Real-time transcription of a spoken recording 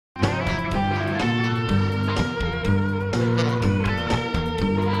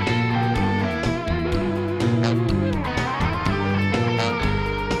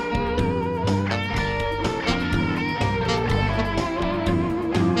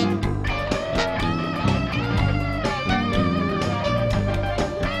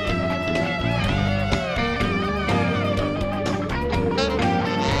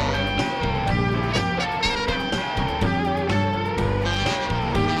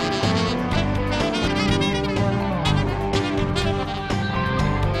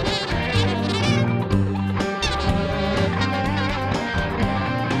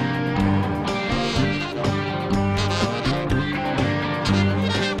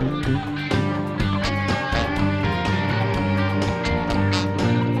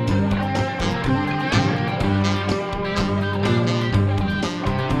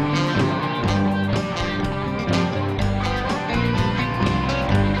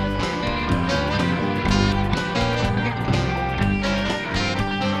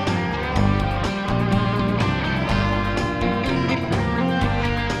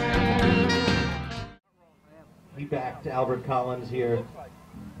Albert Collins here.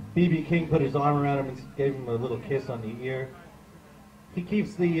 B.B. King put his arm around him and gave him a little kiss on the ear. He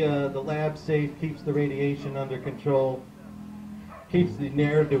keeps the lab safe, keeps the radiation under control, keeps the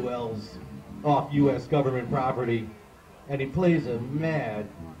ne'er-do-wells off U.S. government property, and he plays a mad,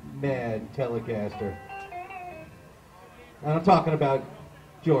 mad Telecaster. And I'm talking about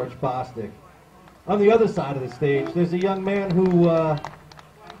George Bostic. On the other side of the stage, there's a young man who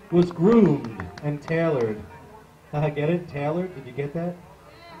was groomed and tailored. Get it? Tailored? Did you get that?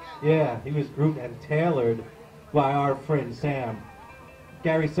 Yeah, he was groomed and tailored by our friend Sam.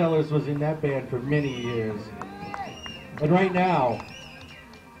 Gary Sellers was in that band for many years. And right now,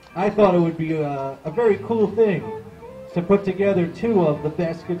 I thought it would be a very cool thing to put together two of the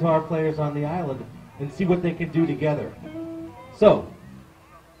best guitar players on the island and see what they can do together. So,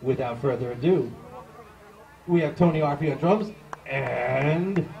 without further ado, we have Tony Arpey on drums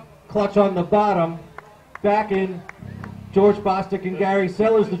and Clutch on the bottom, back in George Bostic and Gary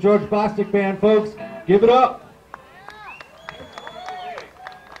Sellers, the George Bostic Band, folks. Give it up.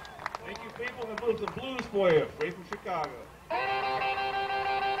 Thank you, people. I'm going to the blues for you, straight from Chicago.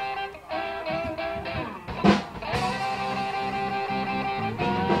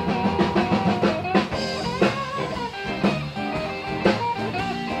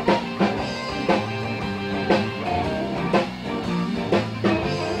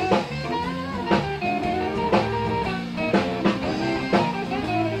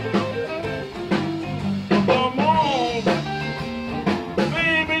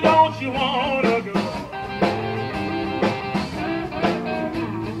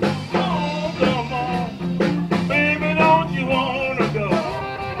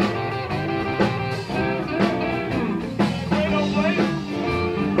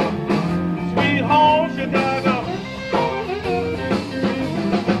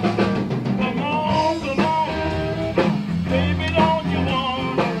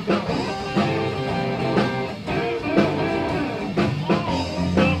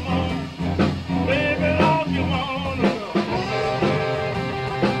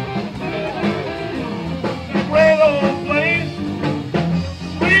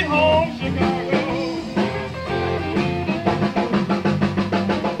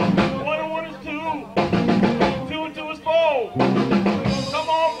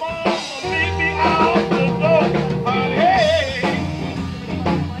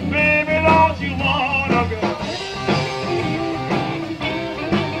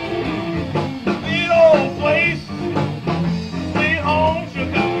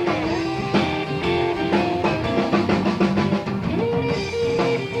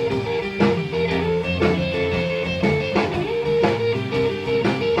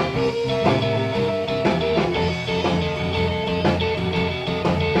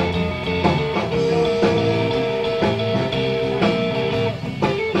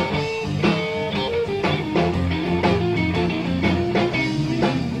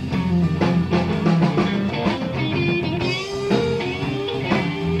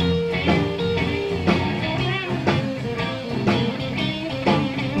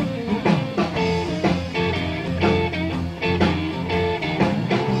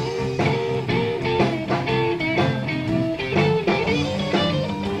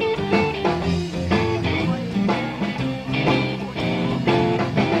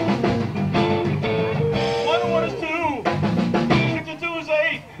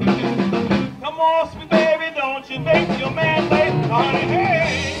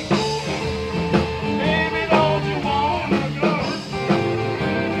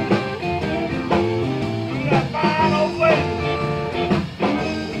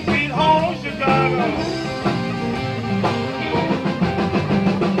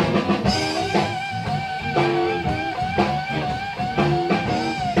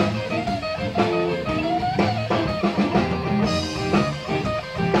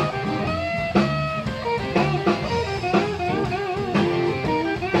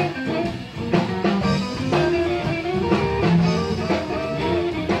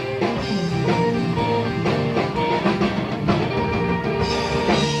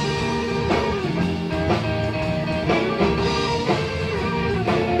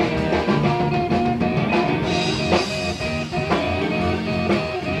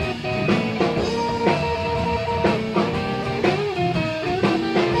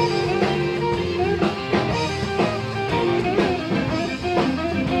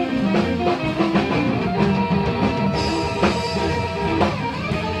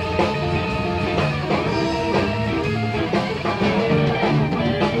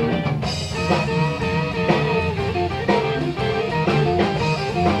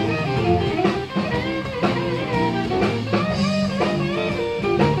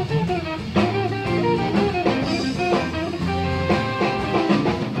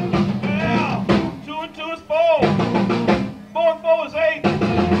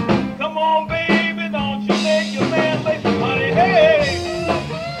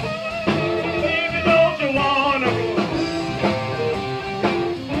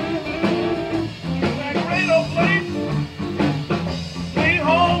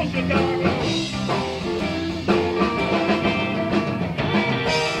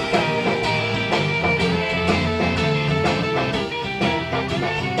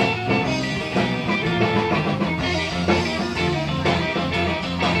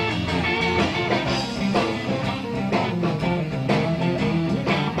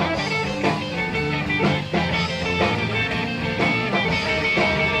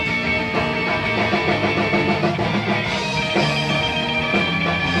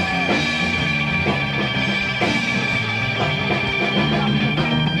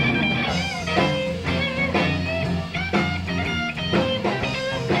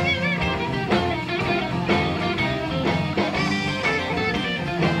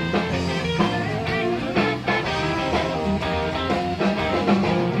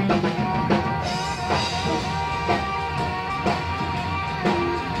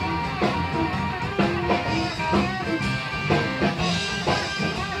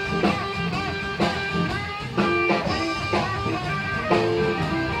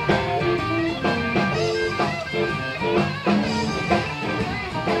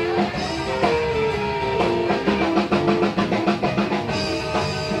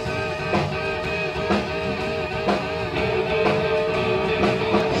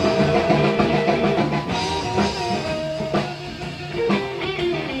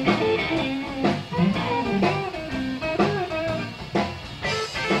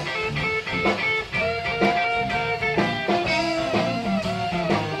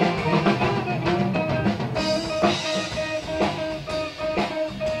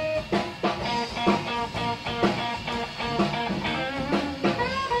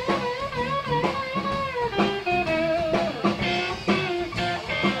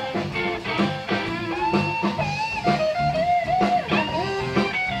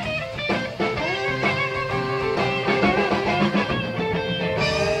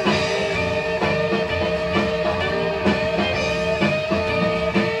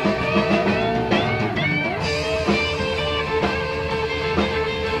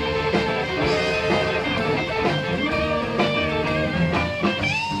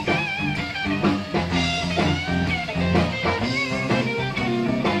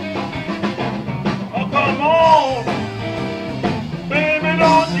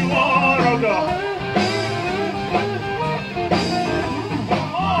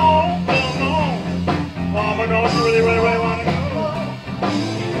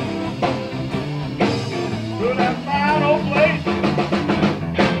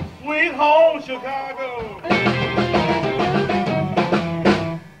 Chicago.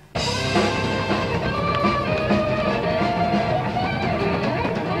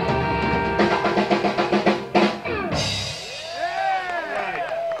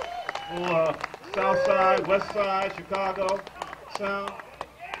 South side, west side, Chicago sound.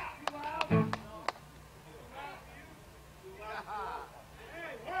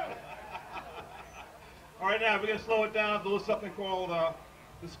 All right, now we're going to slow it down, do something called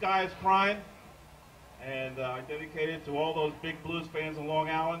The Sky is Crying. And I dedicate it to all those big blues fans in Long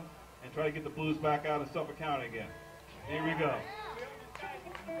Island and try to get the blues back out in Suffolk County again. Here we go.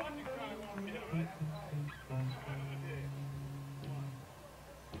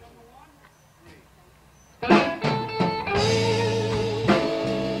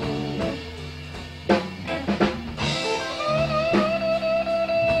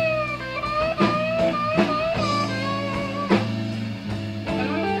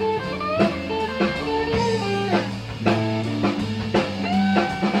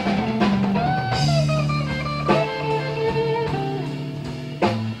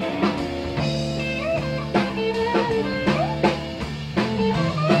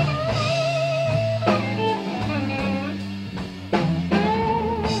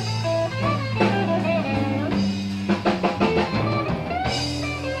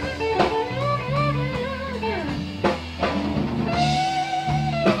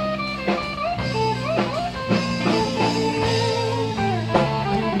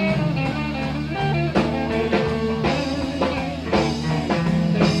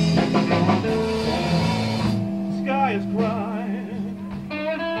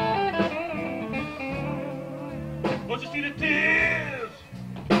 Don't you see the tears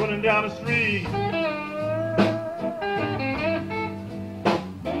running down the street?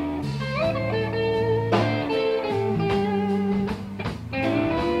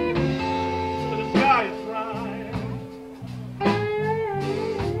 So the sky is crying.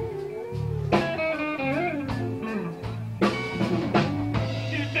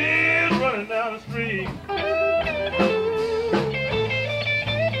 See the tears running down the street.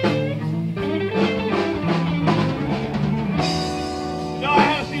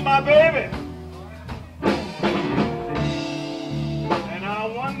 My baby, and I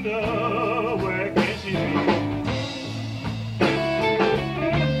wonder where can she be?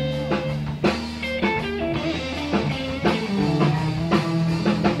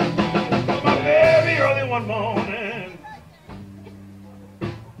 So my baby early one morning,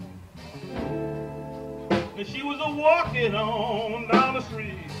 and she was a walking on down the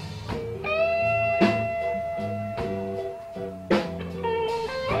street.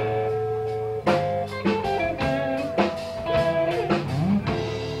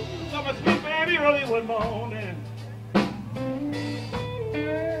 One morning,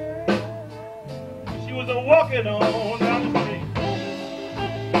 she was a walking on down the street.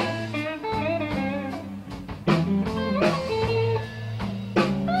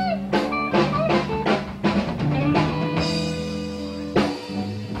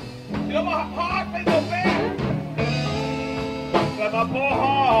 You know, my heart may go bad, but my poor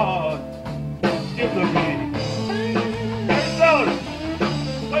heart skipped a beat. Hey, fellas,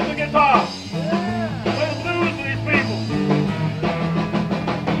 play the guitar.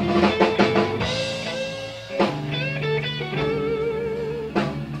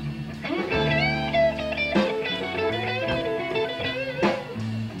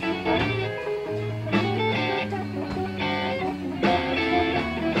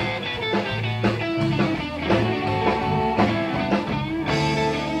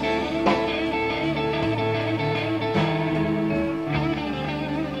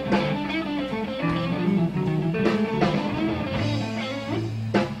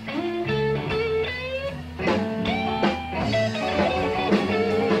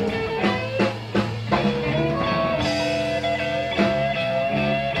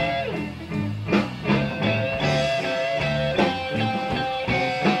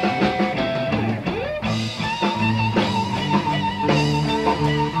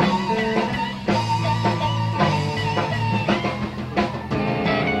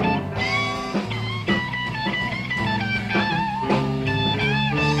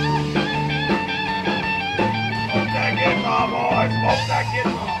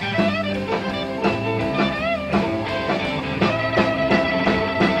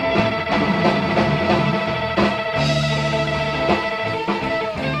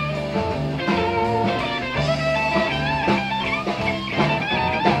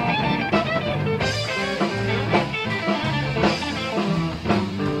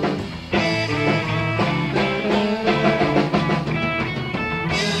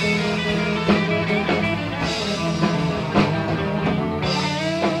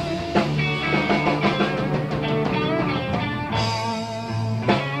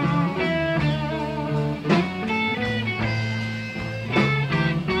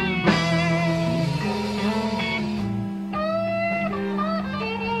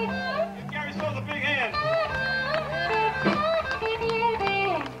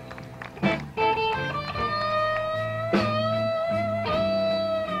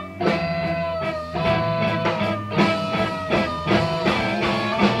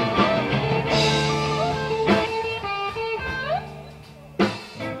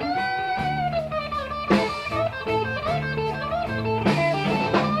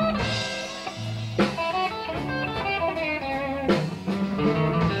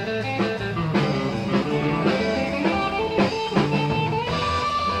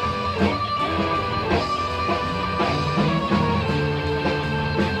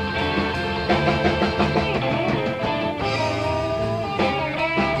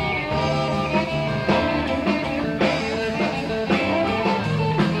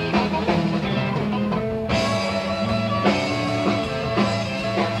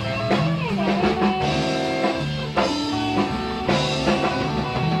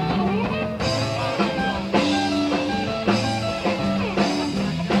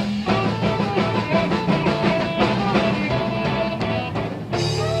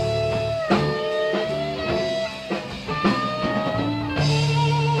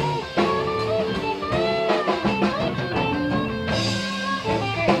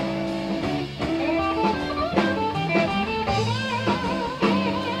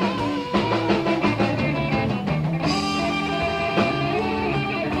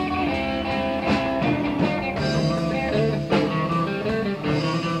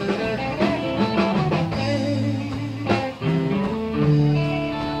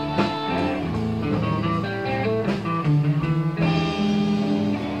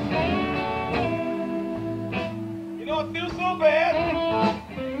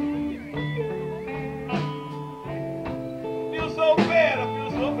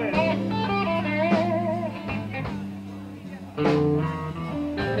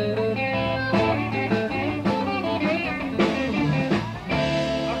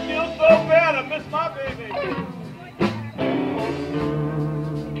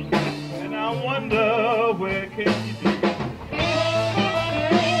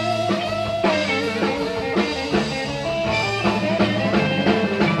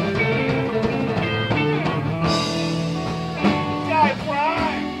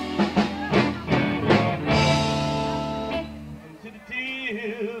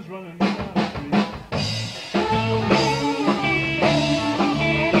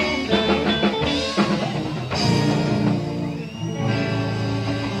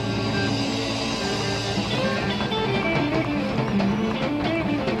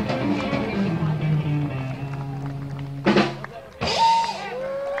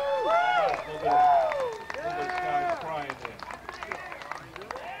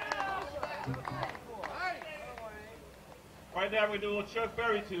 now we're going to do a little Chuck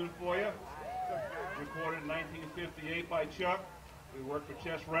Berry tune for you. Recorded in 1958 by Chuck. We worked for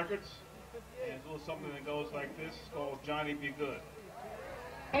Chess Records. And it's a little something that goes like this. It's called Johnny Be Good.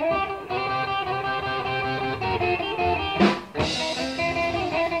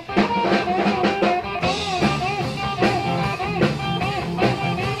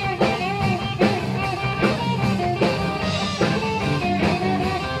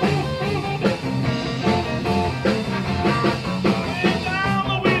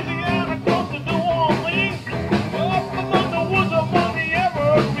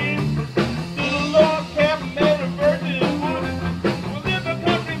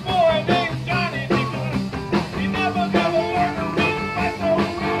 Boy, they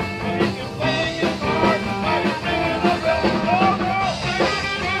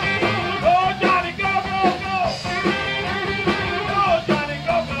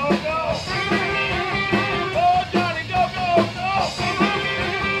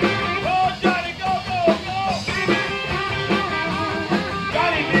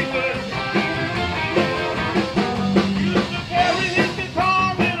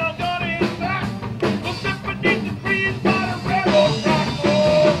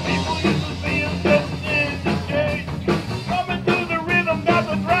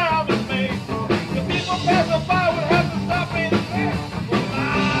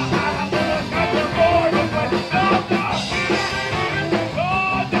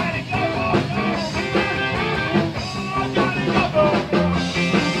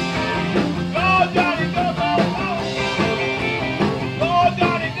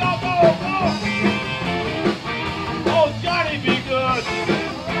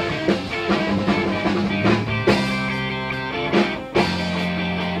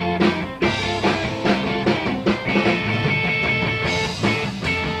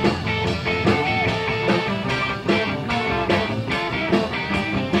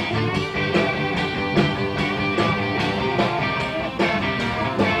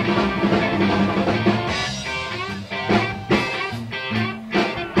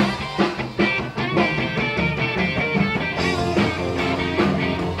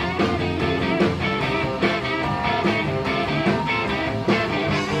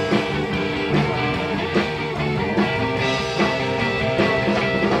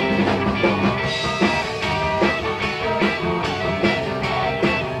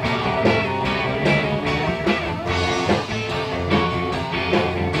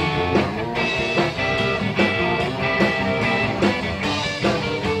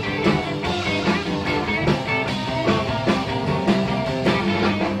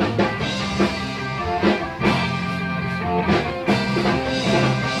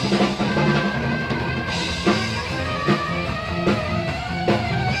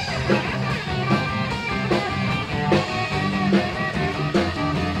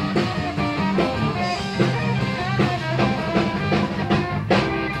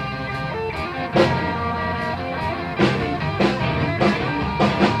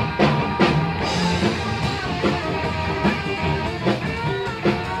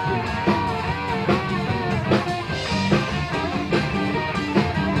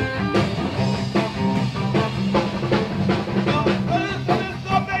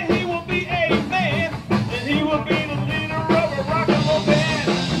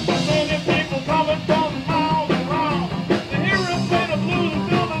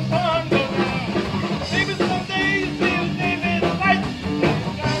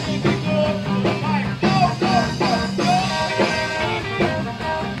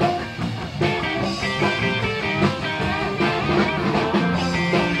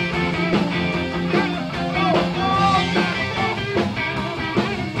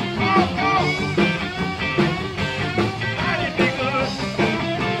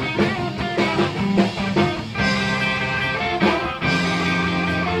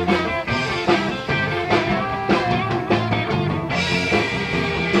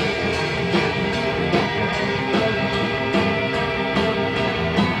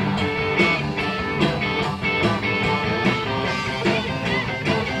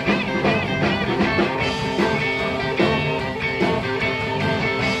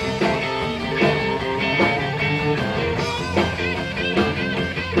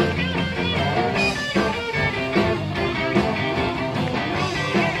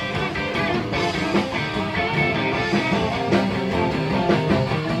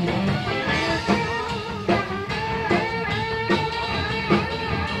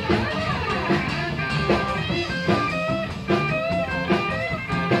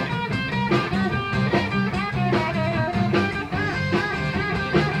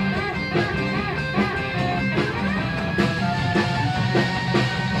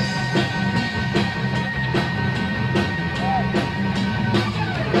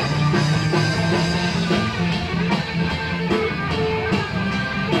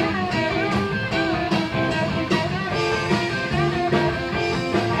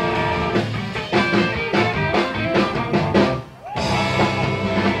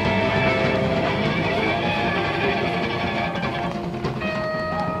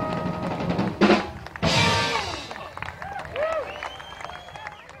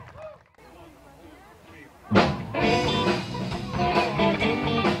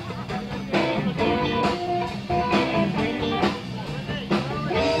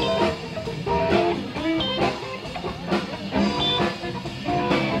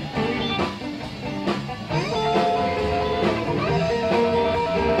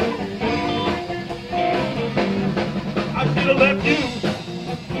left you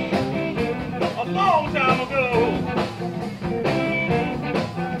a long time ago.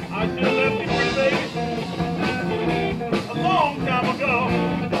 I should have left you, pretty baby, a long time ago.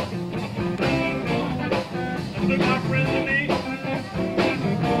 And took my friends and me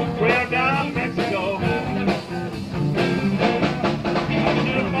way down Mexico. I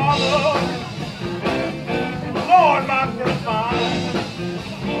should have followed the Lord my first mind.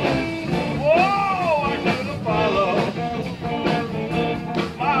 Whoa, I should have followed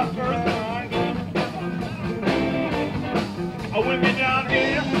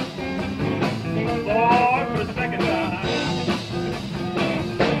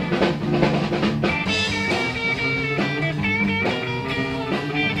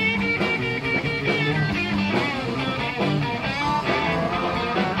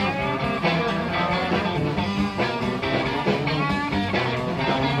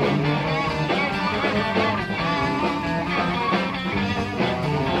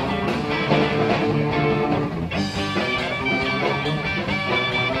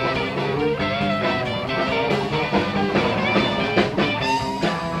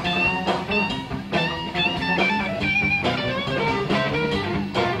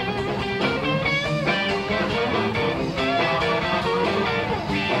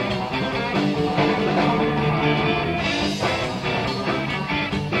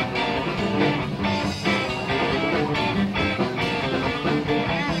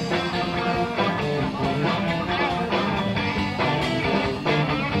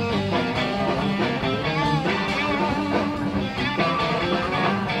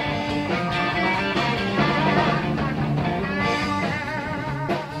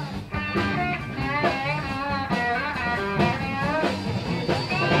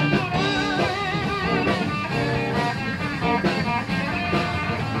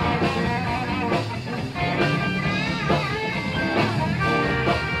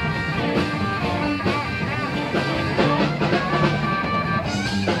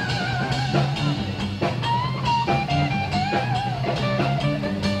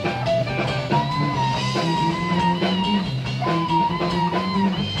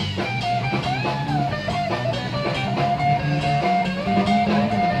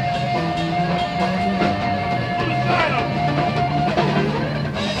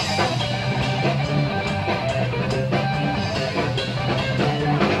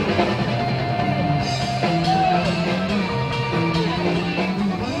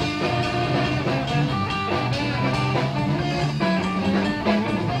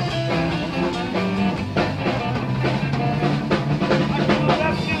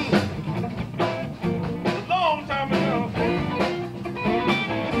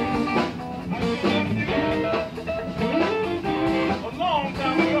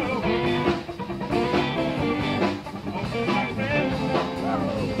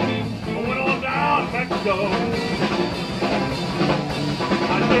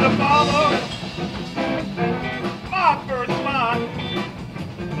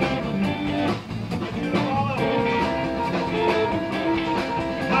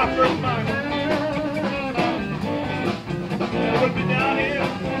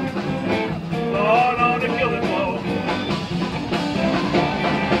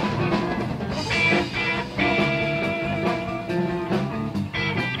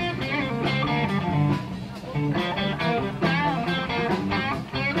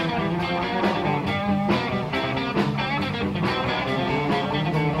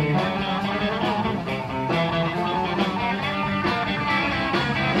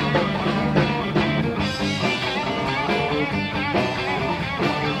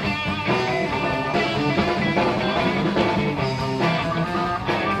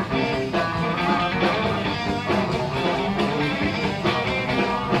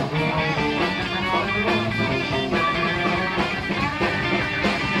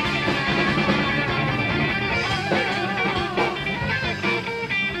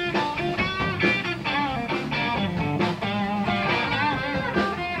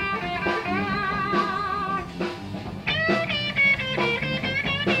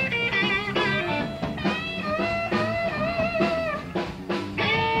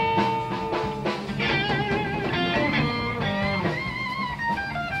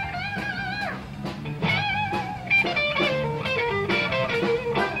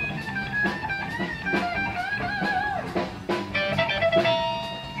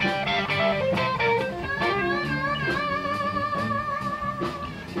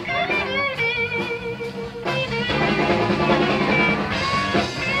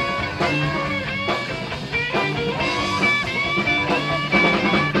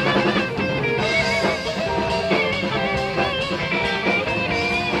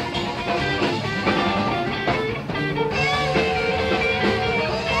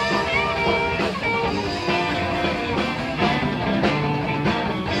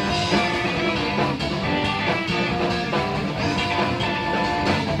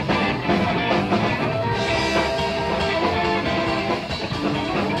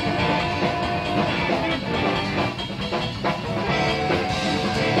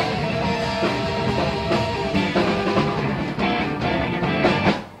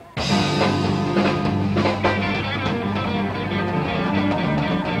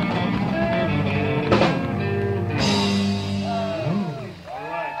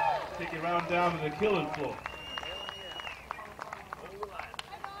take you right on down to the killing floor.